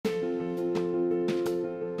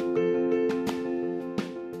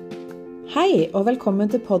Hei og velkommen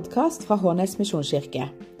til podcast fra Hånes Misjonskirke.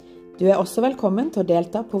 Du også velkommen til å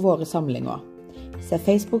delta på våre samlinger. Se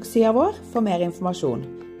Facebook-siden vår for mer informasjon.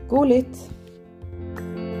 God lytt!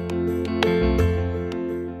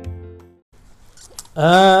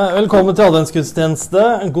 Velkommen til adventsgudstjeneste.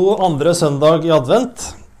 God andre søndag i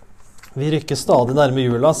advent. Vi rykker stadig nærmere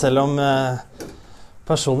jula, selv om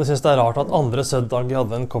personlig synes det rart at andre søndag i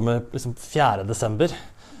advent kommer liksom 4. desember.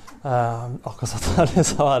 Akkurat så her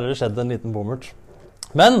har det skjedd en liten bommert.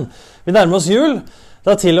 Men vi nærmer oss jul.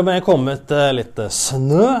 Det har til og med kommet litt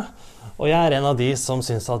snø, og jeg er en av de som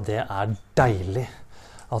synes at det er deilig.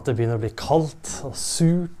 At det begynner å bli kaldt og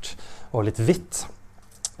surt og litt hvitt.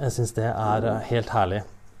 Jeg synes det er helt herlig.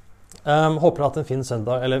 Håper at en fin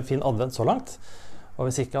søndag, eller fin advent så langt, og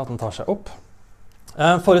hvis ikke at den tar seg opp.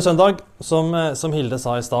 Forrige søndag, som Hilde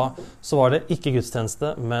sa i stad, så var det ikke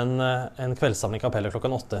gudstjeneste, men en kveldssamling i kapellet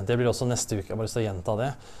klokken 8. Det blir også neste uke, jeg bare skal gjenta det.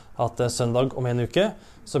 At søndag om en uke,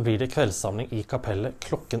 så blir det kveldssamling i kapellet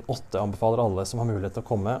klokken 8. Jeg anbefaler alle som har mulighet til å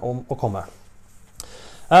komme, om å komme.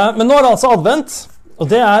 Men nå er det altså advent, og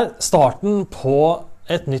det er starten på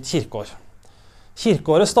et nytt kirkeår.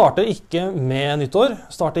 Kirkeåret starter ikke med nyttår,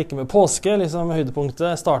 starter ikke med påske, liksom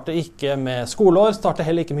høydepunktet, starter ikke med skoleår, starter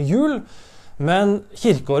heller ikke med jul, men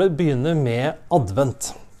kirkeåret begynner med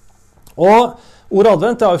advent. Og ordet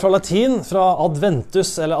advent er jo fra latin, fra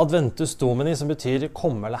adventus, eller adventus domini, som betyr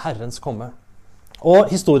komme eller Herrens komme.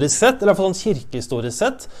 Og historisk sett, eller for sånn kirkehistorisk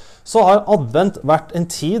sett, så har advent vært en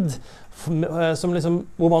tid som liksom,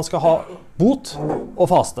 hvor man skal ha bot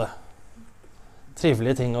og faste.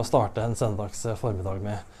 Trivelige ting å starte en søndags formiddag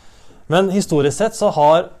med. Men historisk sett så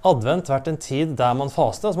har advent vært en tid der man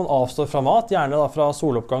faster, altså man avstår fra mat, gjerne da fra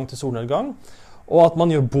soloppgang til solnedgang, og at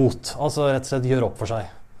man gjør bot, altså rett og slett gjør opp for seg.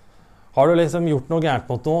 Har du liksom gjort noe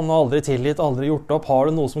gærent mot noen, aldri tilgitt, aldri gjort opp, har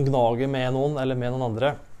du noe som gnager med noen eller med noen andre,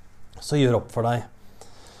 så gjør opp for deg.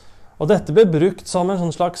 Og dette ble brukt som en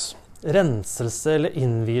sånn slags renselse eller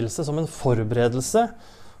innvielse, som en forberedelse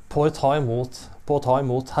på å ta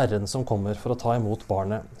imot Herren som kommer, for å ta imot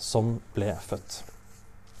barnet som ble født.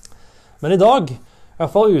 Men i dag, i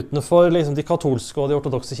hvert fall utenfor liksom, de katolske og de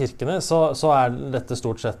ortodokse kirkene, så er dette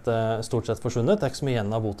stort sett forsvunnet. Det er ikke så mye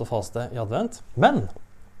igjen av bot og faste i advent. Men,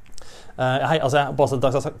 jeg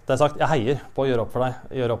heier på å gjøre opp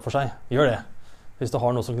for seg. Gjør det. Hvis du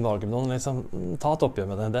har noe som gnager med noen, liksom, ta et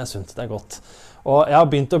oppgjør med det. Det er sunt, det er godt. Og jeg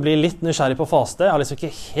har begynt å bli litt nysgjerrig på faste. Jeg har liksom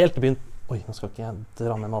ikke helt begynt... Oi, nå skal ikke jeg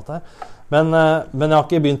dra med mat her. Men jeg har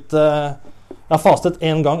ikke begynt... Jeg har fastet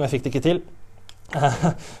en gang, og jeg fikk det ikke til.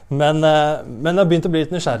 Men jeg har begynt å bli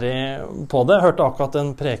litt nysgjerrig på det. Jeg hørte akkurat en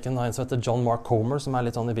preken av en som heter John Mark Comer, som er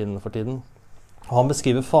litt sånn i vinden for tiden. Og han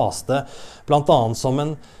beskriver faste blant annet som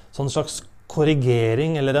en sånn slags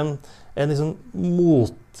korrigering, eller en liksom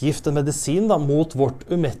motgift, en medisin da, mot vårt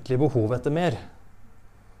umettelige behov etter mer.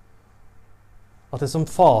 At liksom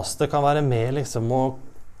faste kan være med liksom, å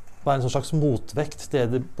være en sånn slags motvekt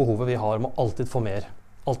til det behovet vi har om å alltid få mer.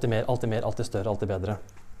 Alltid mer, alltid større, alltid bedre.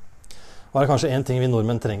 Og er det kanskje en ting vi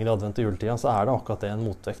nordmenn trenger i advent og juletida, så er det akkurat det, en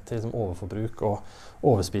motvekt til liksom overforbruk og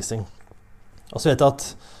overspising. Og så vet jeg at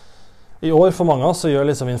i år for mange av oss så gjør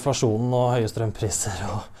liksom inflasjonen og høye strømpriser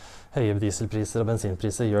og høye dieselpriser og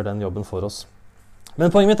bensinpriser gjør den jobben for oss.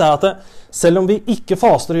 Men poenget mitt er at selv om vi ikke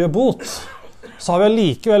faster og gjør bot, så har vi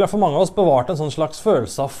likevel for mange av oss bevart en sånn slags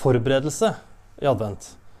følelse av forberedelse i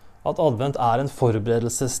advent. At advent er en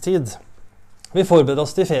forberedelsestid. Vi forbereder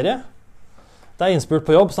oss til ferie. Det er innspurt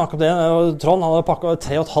på jobb, snakk om det. Trond hadde pakket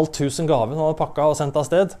 3500 gaver, han hadde pakket og sendt av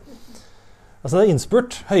sted. Altså det er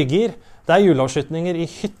innspurt, høygir. Det er juleavslutninger i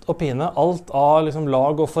hytt og pine. Alt av liksom,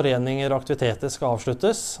 lag og foreninger og aktiviteter skal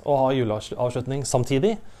avsluttes, og ha juleavslutning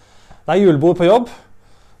samtidig. Det er julebord på jobb.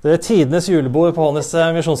 Det er tidenes julebord på Hånes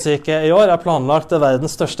Misjonskirke i år. Er planlagt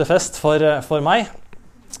verdens største fest for meg.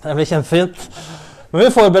 Det blir kjempefint. Men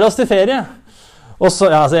vi forbereder oss til ferie. Og så,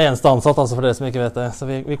 ja, altså jeg er eneste ansatt, altså for dere som ikke vet det, så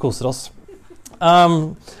vi koser oss. Jeg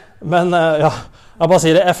bare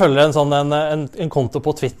sier det, jeg følger en konto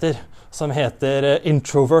på Twitter som heter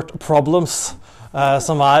Introvert Problems,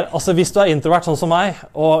 som er, altså hvis du er introvert sånn som meg,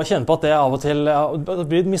 og kjenner på at det av og til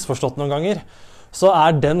blir misforstått noen ganger, så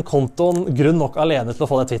er den kontoen grunn nok alene til å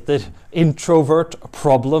få deg Twitter. Introvert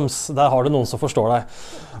Problems, der har du noen som forstår deg.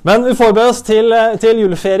 Men vi forbereder oss til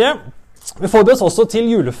juleferie. Vi forbereder oss også til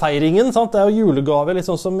julefeiringen, sant? Det er jo julegaver, litt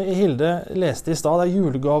sånn som Hilde leste i stad. Det er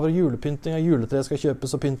julegaver, julepynting, juletre skal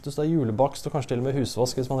kjøpes og pyntes, det er julebakst og kanskje til og med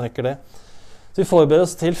husvask hvis man rekker det. Så vi forbereder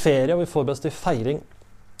oss til ferie, og vi forbereder oss til feiring.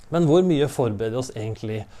 Men hvor mye forbereder vi oss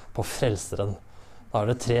egentlig på frelseren? Da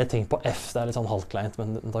er det 3 ting på F, det er litt sånn halvkleint,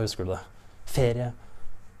 men da husker du det. Ferie,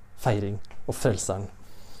 feiring og frelseren.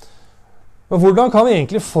 Men hvordan kan vi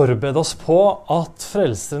egentlig forberede oss på at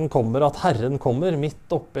frelseren kommer, at Herren kommer,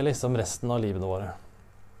 midt oppe i liksom resten av livene våre?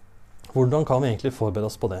 Hvordan kan vi egentlig forberede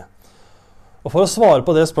oss på det? Og for å svare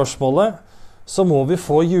på det spørsmålet, så må vi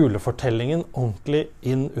få julefortellingen ordentlig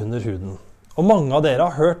inn under huden. Og mange av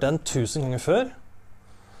dere har hørt den 1000 ganger før.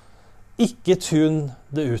 Ikke tune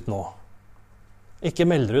det ut nå. Ikke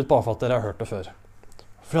meld dere ut bare for at dere har hørt det før.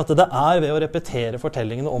 For at det ved å repetere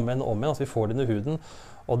fortellingene om igjen og om igjen at vi får det inn i huden,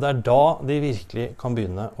 og det da de virkelig kan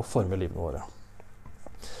begynne å forme livene våre.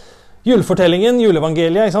 Julefortellingen,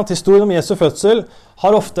 julevangeliet, ikke sant? Historien om Jesu fødsel,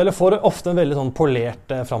 har ofte en veldig sånn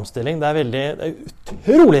polert framstilling. Det er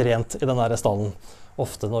utrolig rent i denne stallen.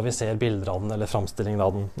 Ofte når vi ser bilder av den eller framstillingen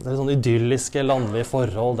av den. Det er sånn idylliske, landlige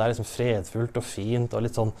forhold. Det er liksom fredfullt og fint og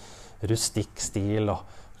litt sånn rustikk stil.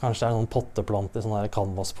 Og kanskje det er noen potteplant i sånn her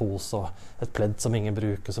canvaspose og et pledd som ingen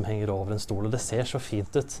bruker, som henger over en stol. Og det ser så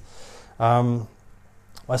fint ut.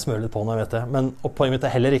 Og jeg smører litt på når jeg vet det. Men poenget mitt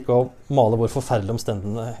er heller ikke å male hvor forferdelige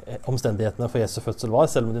omstendighetene for Jesu fødsel var,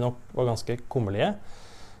 selv om de nok var ganske kummerlige.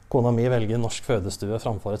 Kona mi velger en norsk fødestue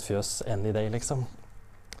framfor et fjøs any day, liksom.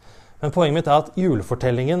 Men poenget mitt er at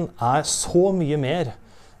julefortellingen er så mye mer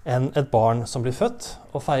enn et barn som blir født,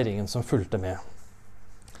 og feiringen som fulgte med.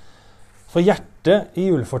 For hjertet i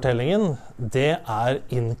julefortellingen, det er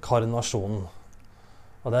inkarnasjonen.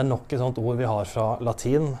 Og det er nok et sånt ord vi har fra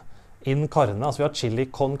latin. In carne, altså vi har chili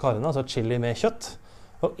con carne, altså chili med kjøtt.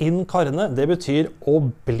 Og in carne, det betyr å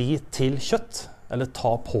bli til kjøtt, eller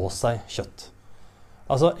ta på seg kjøtt.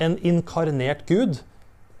 Altså en inkarnert Gud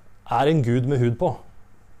er en Gud med hud på.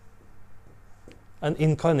 En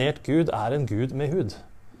inkarnert Gud er en Gud med hud.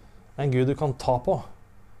 En Gud du kan ta på,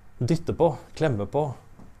 dytte på, klemme på,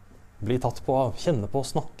 bli tatt på av, kjenne på,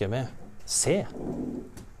 snakke med, se.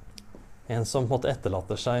 En som på en måte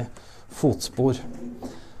etterlater seg fotspor.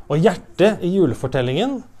 Og hjertet i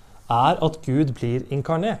julefortellingen er at Gud blir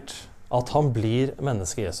inkarnert, at han blir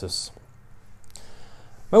menneske Jesus.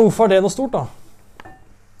 Men hvorfor er det noe stort da?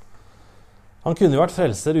 Han kunne jo vært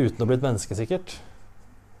frelser uten å bli et menneske sikkert.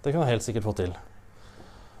 Det kunne han helt sikkert få til.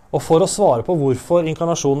 Og for å svare på hvorfor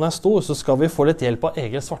inkarnasjonen er stor, så skal vi få litt hjelp av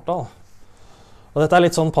Egil Svartdal. Og dette er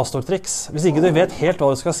litt sånn pastortriks. Hvis ikke du vet helt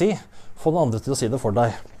hva du skal si, få den andre til å si det for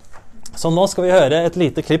deg. Så nå skal vi høre et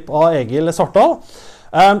lite klipp av Egil Svartdal.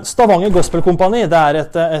 Stavanger Gospel Company, det er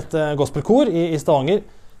et gospelkor i Stavanger.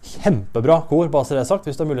 Kjempebra kor, bare så det er sagt.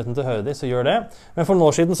 Hvis du har muligheten til å høre de, så gjør det. Men for noen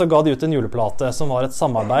år siden så ga de ut en juleplate som var et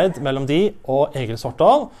samarbeid mellom de og Egil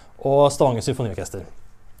Svartdal og Stavanger Symfoniorkester.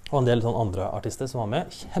 Og en del sånn andre artister som var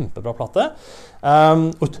med. Kjempebra plate.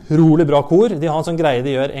 Utrolig bra kor. De har en sånn greie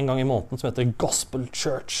de gjør en gang i måneden som heter Gospel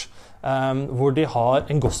Church. Hvor de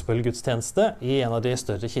har en gospelgudstjeneste i en av de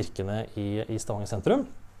større kirkene i Stavanger sentrum.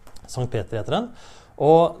 Sankt Peter heter den.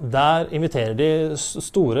 Og der inviterer de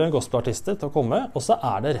store gospelartister til å komme, og så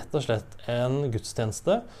er det rett og slett en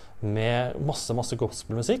gudstjeneste med masse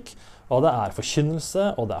gospelmusikk, og det er forkynnelse,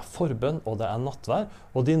 og det er forbønn, og det er nattvær,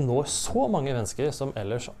 og de når så mange mennesker som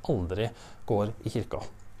ellers aldri går i kirka.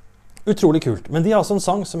 Utrolig kult. Men de har også en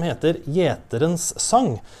sang som heter Gjeterens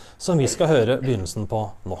sang, som vi skal høre begynnelsen på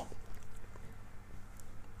nå.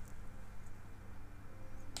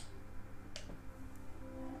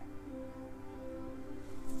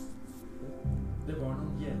 Det var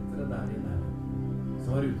noen gjetere der inne,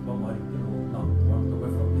 som var ute på marken og nattvakt over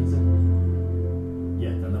flokken sin.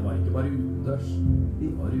 Gjeterne var ikke bare utendørs, de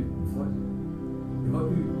var utenfor. De var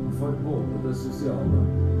utenfor både det sosiale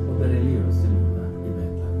og det religiøse livet i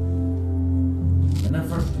Betlehem. Men den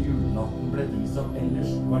første julenatten ble de som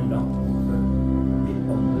ellers var langt borte, de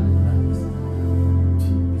aller nærmeste.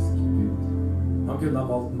 Typisk Gud. Han kunne ha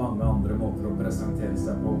valgt mange andre måter å presentere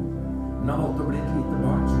seg på, men han valgte å bli et lite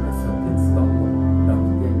barn som ble født i et stall og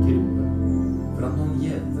lagt i en krybbe, for at noen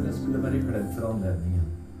gjetere skulle være kledd for anledningen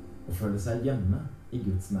og føle seg hjemme i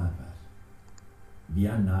Guds nærvær. Vi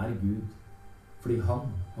er nær Gud, fordi han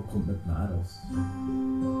har kommet nær oss.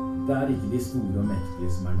 Det er ikke de store og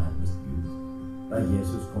mektige som er nærmest Gud. Da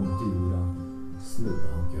Jesus kom til jorda, snudde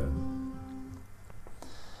han køen.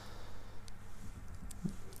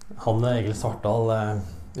 Han Egil Svartdal,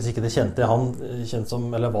 hvis ikke det kjente han, kjent som,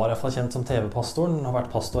 eller var i hvert fall kjent som TV-pastoren, har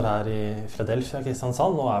vært pastor her i Philadelphia,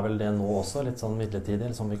 Kristiansand, og er vel det nå også, litt sånn midlertidig,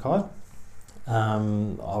 eller som vikar.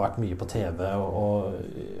 Har vært mye på TV, og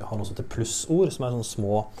har noe som heter plussord, som er sånne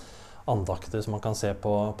små andakter som man kan se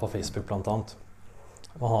på Facebook blant annet.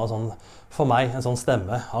 Han har sånn, for meg, en sånn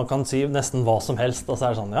stemme. Han kan si nesten hva som helst, og så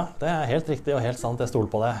er det sånn, ja, det er helt riktig og helt sant, jeg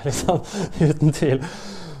stoler på det, liksom, uten tvil.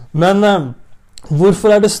 Men hvorfor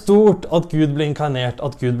er det stort at Gud ble inkarnert,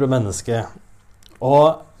 at Gud ble menneske?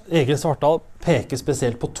 Og Egil Svartdal peker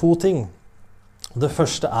spesielt på to ting. Det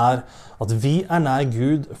første er at vi nær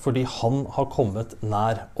Gud fordi han har kommet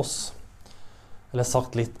nær oss. Eller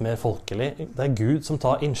sagt litt mer folkelig, det Gud som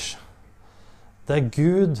tar inch. Det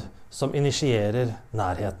Gud som initierer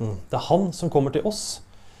nærheten. Det han som kommer til oss,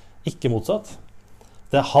 ikke motsatt.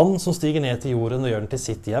 Det han som stiger ned til jorden og gjør den til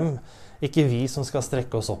sitt hjem, ikke vi som skal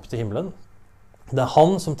strekke oss opp til himmelen. Det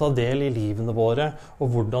han som tar del i livene våre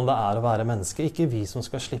og hvordan det å være menneske, ikke vi som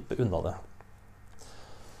skal slippe unna det.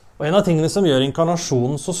 Og en av tingene som gjør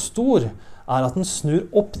inkarnasjonen så stor, at den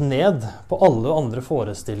snur opp ned på alle andre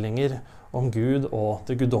forestillinger om Gud og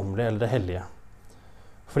det guddommelige eller det hellige.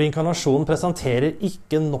 Fordi inkarnasjonen presenterer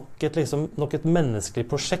ikke nok et menneskelig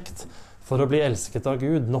prosjekt for å bli elsket av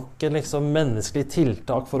Gud, nok et menneskelig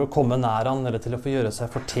tiltak for å komme nær han, eller til å få gjøre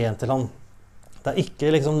seg fortjent til han. Det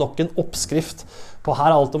ikke nok en oppskrift på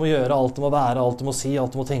her alt du må gjøre, alt du må være, alt du må si,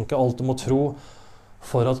 alt du må tenke, alt du må tro,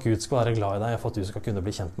 for at Gud skal være glad i deg, og for at du skal kunne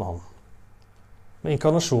bli kjent med han. Men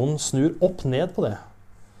inkarnasjonen snur opp ned på det.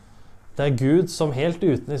 Det Gud som helt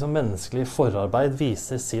uten menneskelig forarbeid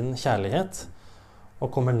viser sin kjærlighet, og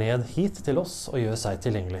kommer ned hit til oss og gjør seg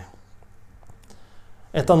tilgjengelig.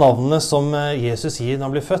 Et av navnene som Jesus gir når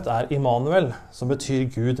han blir født, Immanuel, som betyr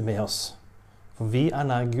Gud med oss. For vi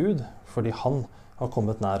nær Gud fordi han har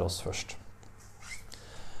kommet nær oss først.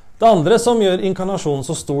 Det andre som gjør inkarnasjonen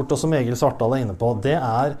så stort, og som Egil Svartdal inne på, det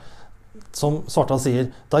som Svartdal sier,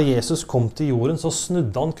 da Jesus kom til jorden, så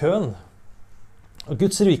snudde han køen. Og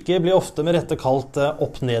Guds rike blir ofte med rette kalt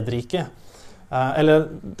opp-ned-rike. Eller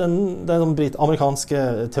den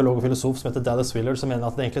amerikanske teolog og filosof som heter Dallas Willard, som mener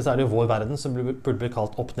at det egentlig det vår verden som burde bli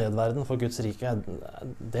kalt opp-ned-verden, for Guds rike,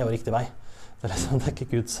 det jo riktig vei. Det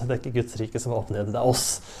ikke Guds rike som opp-ned, det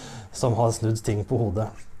oss som har snudd ting på hodet.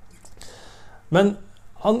 Men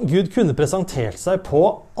Gud kunne presentert seg på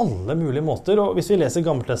alle mulige måter, og hvis vi leser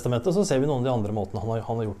Gammeltestamentet, så ser vi noen av de andre måtene han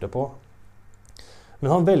har gjort det på.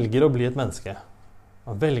 Men han velger å bli et menneske.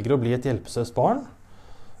 Han velger å bli et hjelpeløst barn,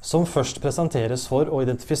 som først presenteres for og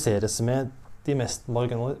identifiseres med de mest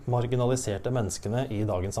marginaliserte menneskene i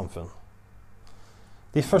dagens samfunn.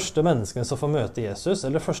 De første menneskene som får møte Jesus,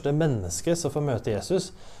 eller første menneske som får møte Jesus,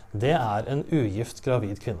 det en ugift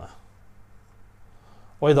gravid kvinne.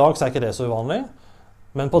 Og i dag så ikke det så uvanlig,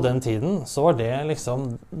 men på den tiden så var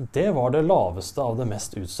det var det laveste av det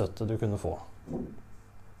mest utstøtte du kunne få.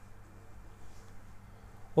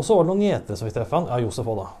 Og så var det noen gjetere som vi treffer han. Ja, Josef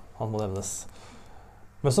også da, han må nevnes.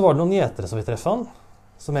 Men så var det noen gjetere som vi treffer han,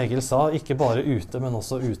 som Egil sa, ikke bare ute, men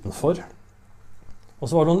også utenfor. Og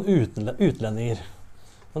så var det noen utlendinger,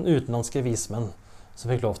 noen utenlandske vismenn,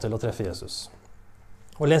 som fikk lov til å treffe Jesus.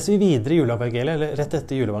 Og leser vi videre i juleevangeliet, eller rett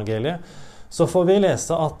etter juleevangeliet, så får vi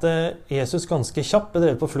lese at Jesus ganske kjapt ble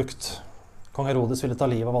drevet på flukt. Kong Herodes ville ta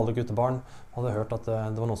livet av alle guttebarn. Han hadde hørt at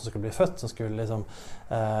det var noen som skulle bli født, som skulle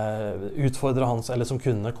utfordre hans, eller som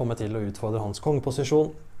kunne komme til å utfordre hans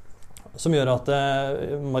kongeposisjon, som gjør at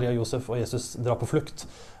Maria, Josef og Jesus drar på flukt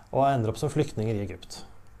og ender opp som flyktninger i Egypt.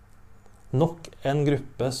 Nok en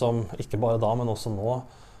gruppe som ikke bare da, men også nå,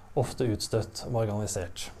 ofte utstøtt,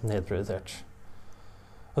 marginalisert, nedprioritert.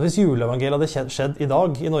 Og hvis juleevangeliet hadde skjedd i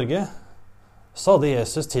dag i Norge, så hadde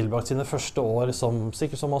Jesus tilbrakt sine første år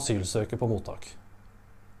sikkert som asylsøker på mottak.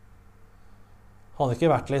 Han hadde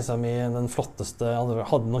ikke vært i den flotteste, han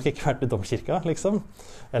hadde nok ikke vært i domkirka,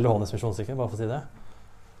 eller Hånes misjonskirke, bare for å si det.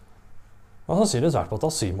 Han hadde sannsynligvis vært på et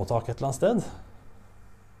asylmottak et eller annet sted.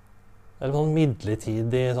 Eller sånn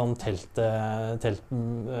midlertidig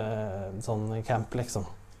camp,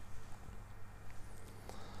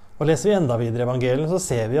 Og leser vi enda videre i evangeliet, så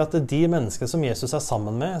ser vi at de menneskene som Jesus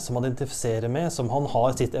sammen med, som han identifiserer med, som han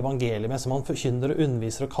har sitt evangelium med, som han forkynner og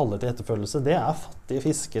underviser og kaller til etterfølgelse, det fattige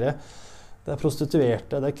fiskere, det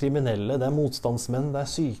prostituerte, det kriminelle, det motstandsmenn, det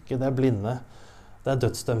syke, det blinde, det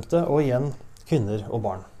dødsdømte, og igjen kvinner og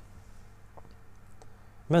barn.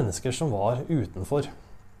 Mennesker som var utenfor.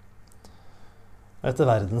 Etter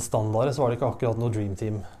verdens standarder så var det ikke akkurat noe dream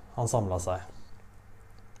team han samlet seg.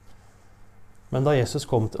 Men da Jesus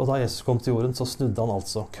kom til jorden, så snudde han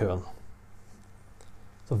altså køen.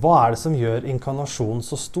 Så hva det som gjør inkarnasjonen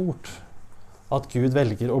så stort? At Gud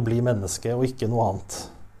velger å bli menneske og ikke noe annet.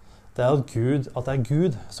 Det at det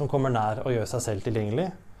Gud som kommer nær og gjør seg selv tilgjengelig,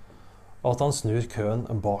 og at han snur køen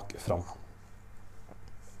bak fram.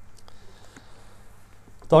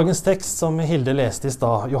 Dagens tekst som Hilde leste i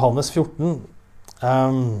stad, Johannes 14,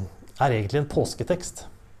 egentlig en påsketekst.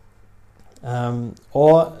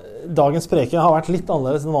 Og dagens preke har vært litt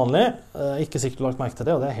annerledes enn vanlig. Ikke sikkert du har lagt merke til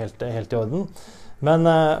det, og det helt i orden.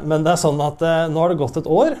 Men det sånn at nå har det gått et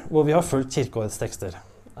år hvor vi har fulgt kirkeårets tekster.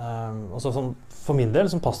 Og så for min del,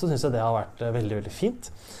 som pastor, synes jeg det har vært veldig, veldig fint.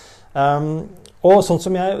 Og sånn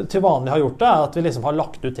som jeg til vanlig har gjort det, er at vi liksom har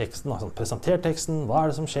lagt ut teksten, altså presentert teksten, hva er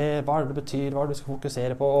det som skjer, hva er det betyr, hva er det vi skal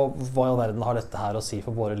fokusere på, og hva i all verden har dette her å si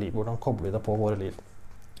for våre liv, hvordan kobler vi det på våre liv,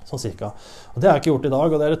 sånn cirka. Og det har jeg ikke gjort i dag,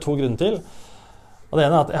 og det er det 2 grunner til. Og det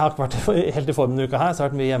ene er at jeg har ikke vært helt i form denne uka her, så jeg har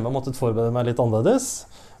vært mye hjemme og måttet forberede meg litt annerledes.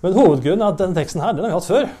 Men hovedgrunnen er at denne teksten her, den har vi hatt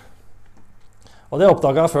før. Og det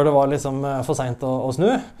oppdaget jeg før det var liksom for sent å snu,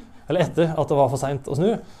 eller etter at det var for sent å snu.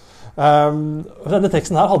 Denne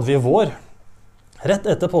teksten her hadde vi i vår. Rett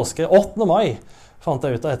etter påske, 8. mai, fant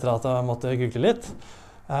jeg ut av etter at jeg måtte google litt.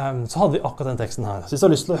 Så hadde vi akkurat den teksten her. Så hvis du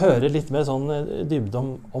har lyst til å høre litt mer sånn dybde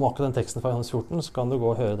om akkurat den teksten fra Johannes 14, så kan du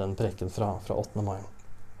gå og høre den preken fra 8. mai.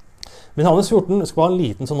 Men Johannes 14 skal ha en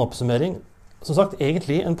liten sånn oppsummering. Som sagt,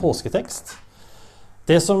 egentlig en påsketekst.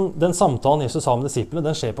 Den samtalen Jesus har med disiplene,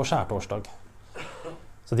 den skjer på skjærtorsdag.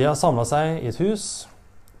 Så de har samlet seg i et hus,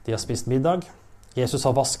 de har spist middag. Jesus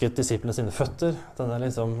har vasket disiplene sine føtter. Den er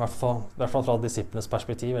liksom, i hvert fall fra disiplenes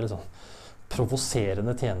perspektiv, eller sånn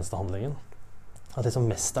provoserende tjenestehandlingen. At liksom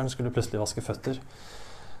mesteren skulle plutselig vaske føtter.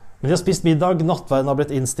 Men de har spist middag, nattverden har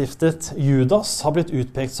blitt innstiftet, Judas har blitt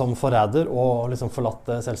utpekt som forræder og liksom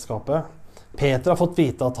forlatt selskapet. Peter har fått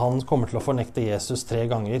vite at han kommer til å fornekte Jesus 3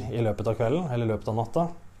 ganger i løpet av kvelden, eller i løpet av natta.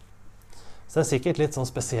 Så det er sikkert litt sånn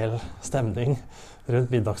spesiell stemning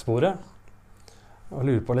rundt middagsbordet. Og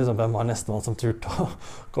lurer på liksom hvem var nestemann som turte å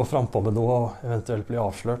gå frempå med noe og eventuelt bli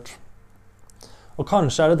avslørt. Og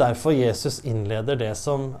kanskje er det derfor Jesus innleder det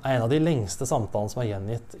som er en av de lengste samtalene som er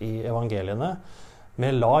gjengitt i evangeliene,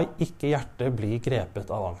 med «La ikke hjertet bli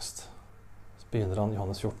grepet av angst». Så begynner han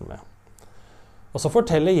Johannes 14 med. Og så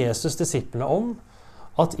forteller Jesus disiplene om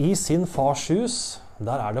at i sin fars hus,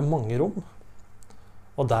 der er det mange rom.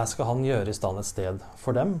 Og der skal han gjøre i stand et sted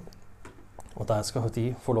for dem. Og der skal de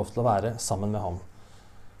få lov til å være sammen med ham.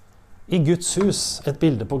 I Guds hus, et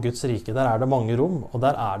bilde på Guds rike, der er det mange rom. Og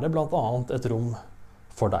der er det blant annet et rom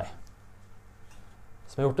for deg.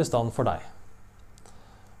 Som er gjort i stand for deg.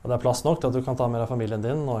 Og det er plass nok til at du kan ta med deg familien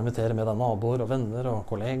din og invitere med deg naboer og venner og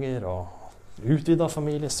kolleger og utvidet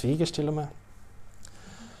familie, svigers til og med.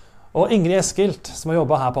 Og Ingrid Eskilt, som har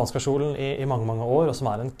jobbet her på Ansgarskolen i mange, mange år, og som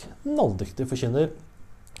er en knalldyktig forkynner,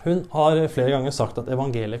 hun har flere ganger sagt at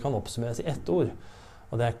evangeliet kan oppsummeres i ett ord,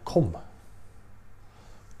 og det er kom.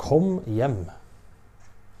 Kom hjem.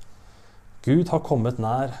 Gud har kommet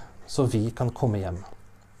nær, så vi kan komme hjem.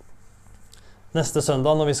 Neste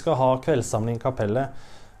søndag når vi skal ha kveldssamling i kapellet,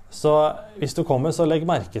 så hvis du kommer, så legg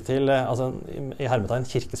merke til i hermetegn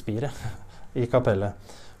kirkespiret i kapellet.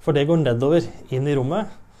 For det går nedover inn i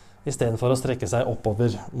rommet, i stedet for å strekke seg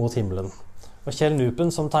oppover mot himmelen. Og Kjell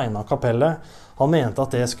Nupen, som tegnet kapellet, han mente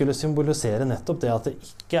at det skulle symbolisere nettopp det at det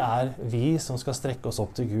ikke er vi som skal strekke oss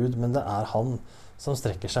opp til Gud, men det er han som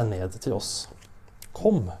strekker seg ned til oss.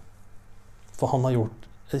 Kom, for han har gjort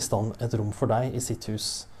i stand et rom for deg i sitt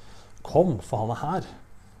hus. Kom, for han er her.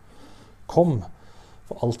 Kom,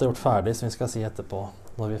 for alt er gjort ferdig, som vi skal si etterpå,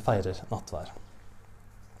 når vi feirer nattvær.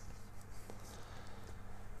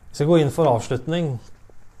 Vi skal gå inn for avslutning.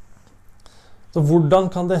 Så hvordan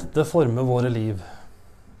kan dette forme våre liv?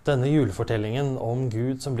 Denne julefortellingen om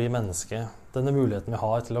Gud som blir menneske, denne muligheten vi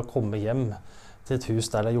har til å komme hjem til et hus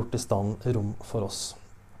der det er gjort i stand rom for oss.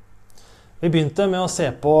 Vi begynte med å se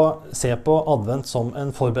på advent som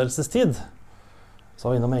en forberedelsestid. Så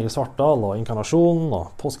var vi innom Egil Svartdal og inkarnasjon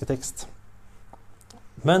og påsketekst.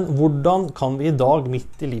 Men hvordan kan vi i dag,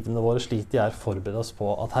 midt i livene våre slik de er, forberede oss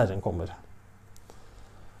på at Herren kommer?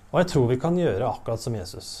 Og jeg tror vi kan gjøre akkurat som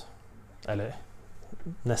Jesus. Eller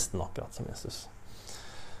nesten akkurat som Jesus.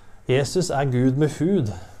 Jesus er Gud med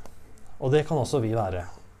hud, og det kan også vi være.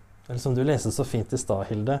 Eller som du leste så fint i stad,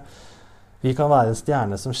 Hilde, vi kan være en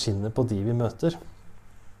stjerne som skinner på de vi møter.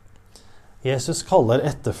 Jesus kaller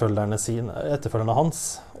etterfølgerne hans,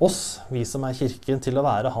 oss, vi som er kirken, til å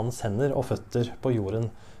være hans hender og føtter på jorden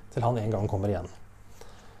til han en gang kommer igjen.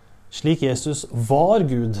 Slik Jesus var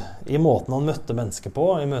Gud i måten han møtte mennesker på,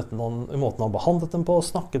 i måten han behandlet dem på,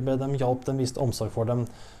 snakket med dem, hjalp dem, viste omsorg for dem,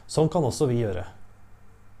 sånn kan også vi gjøre.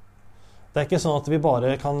 Det er ikke sånn at vi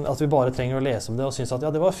bare trenger å lese om det og synes at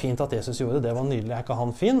ja, det var fint at Jesus gjorde det, det var nydelig, er ikke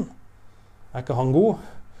han fin? Er ikke han god?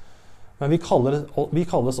 Men vi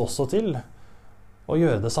kalles også til å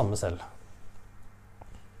gjøre det samme selv.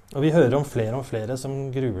 Og vi hører om flere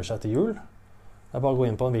som gruer seg til jul. Det er bare å gå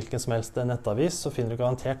inn på en hvilken som helst nettavis, så finner du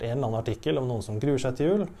garantert en eller annen artikkel om noen som gruer seg til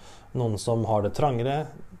jul, noen som har det trangere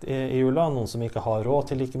i jula, noen som ikke har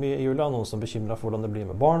råd til like mye i jula, noen som bekymrer for hvordan det blir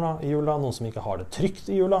med barna i jula, noen som ikke har det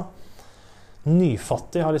trygt i jula.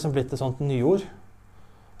 Nyfattig har liksom blitt et sånt nyord.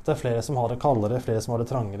 Det er flere som har det kaldere, flere som har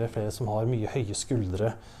det trangere, flere som har mye høye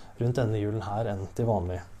skuldre rundt denne julen her enn til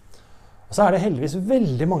vanlig. Og så det heldigvis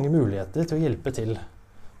veldig mange muligheter til å hjelpe til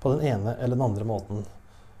på den ene eller den andre måten.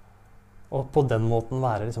 Og på den måten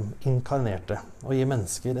være liksom inkarnerte og gi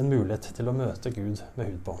mennesker en mulighet til å møte Gud med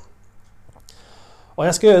hud på. Og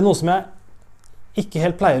jeg skal gjøre noe som jeg ikke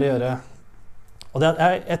helt pleier å gjøre. Og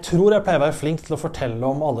jeg tror jeg pleier å være flink til å fortelle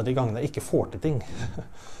om alle de gangene jeg ikke får til ting.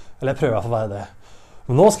 Eller jeg prøver å få være det.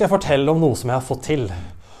 Men nå skal jeg fortelle om noe som jeg har fått til,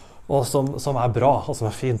 og som bra, og som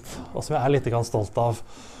fint, og som jeg litt stolt av.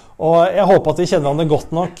 Og jeg håper at vi kjenner om det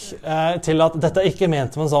godt nok til at dette ikke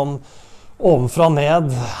ment som en sånn ovenfra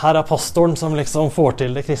ned. Her pastoren som liksom får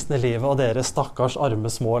til det kristne livet, og dere stakkars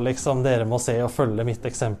arme små, liksom, dere må se og følge mitt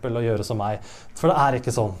eksempel og gjøre som meg. For det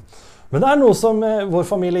ikke sånn. Men det noe som vår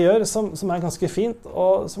familie gjør, som ganske fint,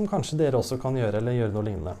 og som kanskje dere også kan gjøre, eller gjøre noe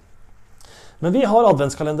lignende. Men vi har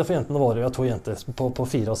adventskalender for jentene våre. Vi har 2 jenter på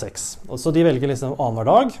 4 og 6. Så de velger liksom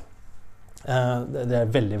annenhver dag. Det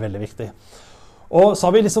veldig, veldig viktig. Og så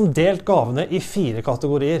har vi liksom delt gavene i 4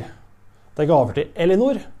 kategorier. Det gaver til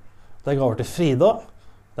Elinor, det gaver til Frida,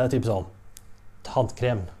 det typ sånn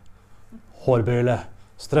tannkrem, hårbøyle,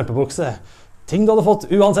 strømpebukse, ting du hadde fått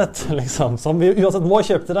uansett, liksom, som vi uansett må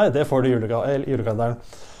kjøpe til deg, det får du i julekalenderen.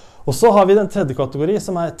 Og så har vi den 3. kategori,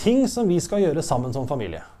 som ting som vi skal gjøre sammen som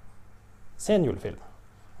familie. Se en julefilm,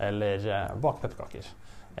 eller bake pepperkaker,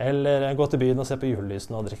 eller gå til byen og se på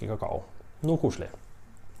julelysene og drikke kakao. Noe koselig.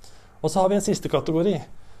 Og så har vi en siste kategori,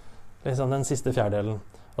 liksom den siste fjerdedelen,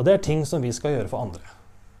 og det ting som vi skal gjøre for andre.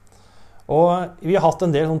 Og vi har hatt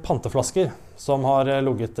en del sånn panteflasker som har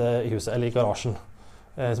ligget i huset, eller i garasjen,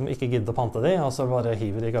 som ikke giddet å pante de, og så bare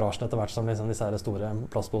hiver de i garasjen etter hvert som liksom disse her store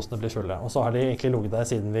plastposene blir fulle. Og så har de egentlig ligget der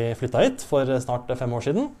siden vi flyttet hit for snart 5 år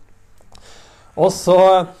siden. Og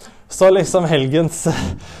så liksom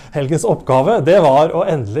helgens oppgave, det var å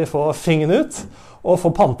endelig få fingeren ut og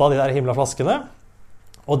få panta de der himla flaskene.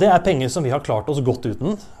 Og det penger som vi har klart oss godt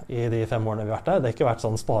uten i de 5 årene vi har vært der. Det har ikke vært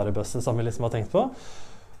sånn sparebøsse som vi liksom har tenkt på.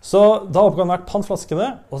 Så da har oppgaven vært pant flaskene,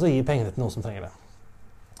 og så gi pengene til noen som trenger det.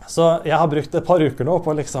 Så jeg har brukt et par uker nå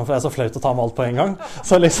på liksom, for det så flaut å ta med alt på en gang,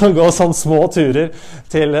 så liksom gå sånn små turer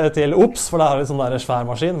til OPS, for der har vi sånn der svær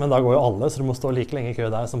maskin, men da går jo alle, så du må stå like lenge i kø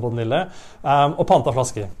der som på den lille, og panta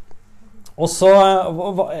flasker. Og så,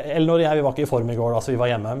 Elinor og jeg, vi var ikke i form i går, da, så vi var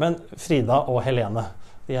hjemme, men Frida og Helene,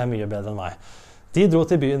 de mye bedre enn meg. De dro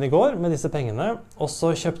til byen i går med disse pengene, og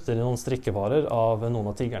så kjøpte de noen strikkevarer av noen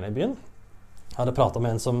av tiggerne i byen. Jeg hadde pratet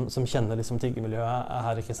med en som kjenner liksom tiggermiljøet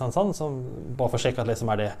her i Kristiansand, som bare for å sjekke at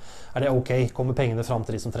liksom, er det ok, kommer pengene fram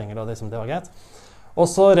til de som trenger det, og liksom, det var greit. Og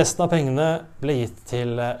så resten av pengene ble gitt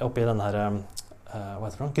til, oppi denne her, hva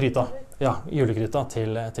heter det, gryta, ja, julegryta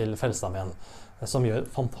til Frelsesarmeen, som gjør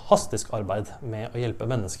fantastisk arbeid med å hjelpe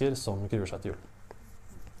mennesker som gruer seg til jul.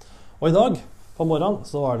 Og i dag, på morgenen,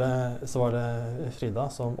 så var det Frida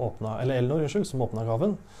som åpnet, eller Elinor, som åpnet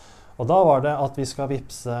gaven. Og da var det at vi skal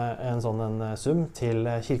vippse en sum til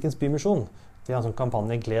Kirkens Bymisjon. De har en sånn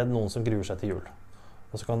kampanje «Gled noen som gruer seg til jul».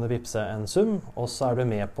 Og så kan du vippse en sum, og så du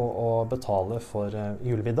med på å betale for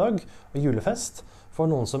julemiddag og julefest for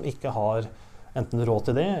noen som ikke har enten råd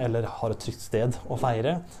til det, eller har et trygt sted å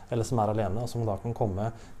feire, eller som alene, og som da kan komme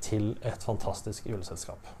til et fantastisk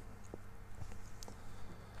juleselskap.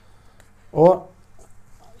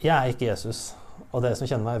 Og jeg ikke Jesus. Og dere som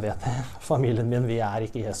kjenner meg vet det, familien min, vi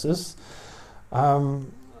ikke Jesus.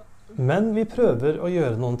 Men vi prøver å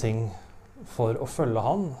gjøre noen ting for å følge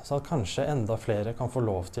han, så at kanskje enda flere kan få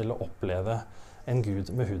lov til å oppleve en Gud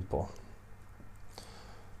med hud på.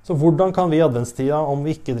 Så hvordan kan vi i adventstida, om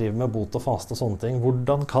vi ikke driver med bot og faste og sånne ting,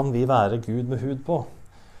 hvordan kan vi være Gud med hud på?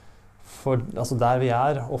 Altså der vi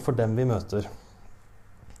og for dem vi møter.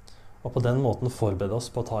 Og på den måten forberede oss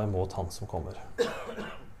på å ta imot han som kommer.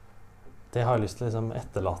 Det har jeg lyst til å liksom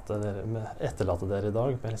etterlate dere i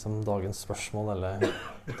dag med liksom dagens spørsmål eller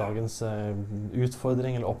dagens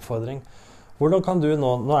utfordring eller oppfordring. Hvordan kan du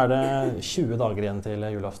nå det 20 dager igjen til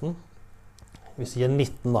julaften. Hvis vi gir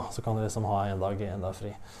 19 da, så kan du liksom ha en dag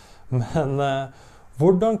fri. Men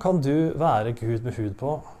hvordan kan du være Gud med hud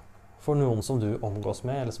på for noen som du omgås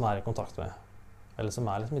med, eller som i kontakt med? Eller som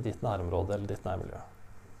liksom i ditt nærområde eller ditt nærmiljø?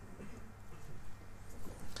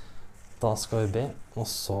 Da skal vi be, og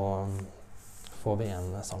så får vi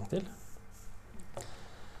en sang til.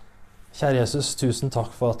 Kjære Jesus, tusen takk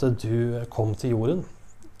for at du kom til jorden.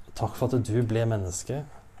 Takk for at du ble menneske.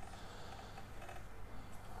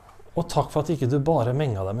 Og takk for at ikke du bare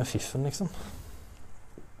menga deg med fiffen, liksom.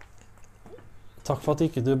 Takk for at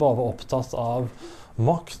ikke du bare var opptatt av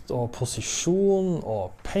makt og posisjon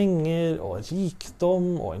og penger og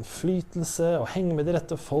rikdom og innflytelse og henge med de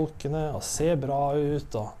rette folkene og se bra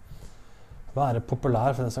ut og være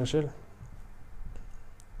populær for den saks skyld.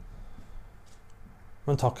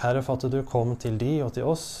 Men takk, Herre, for at du kom til de og til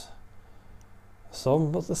oss som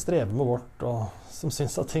strever med vårt, og som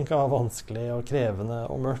synes at ting kan være vanskelig og krevende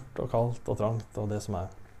og mørkt og kaldt og trangt og det som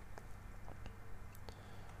er.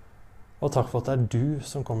 Og takk for at det er du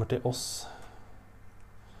som kommer til oss.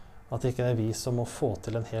 At det ikke er vi som må få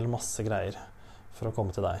til en hel masse greier for å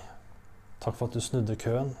komme til deg. Takk for at du snudde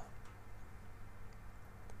køen.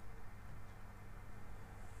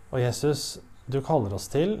 Og Jesus, du kaller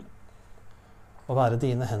oss til å være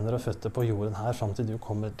dine hender og føtter på jorden her frem til du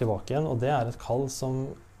kommer tilbake igjen. Og det er et kall som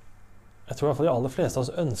jeg tror i hvert fall de aller fleste av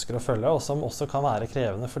oss ønsker å følge, og som også kan være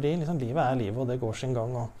krevende, fordi liksom, livet er livet, og det går sin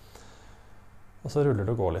gang, og så ruller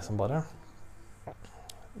det og går liksom bare.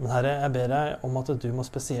 Men Herre, jeg ber deg om at du må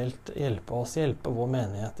spesielt hjelpe oss, hjelpe vår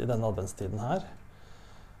menighet i denne adventstiden her,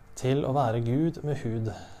 til å være Gud med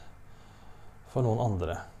hud for noen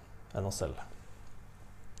andre enn oss selv.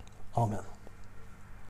 Amen.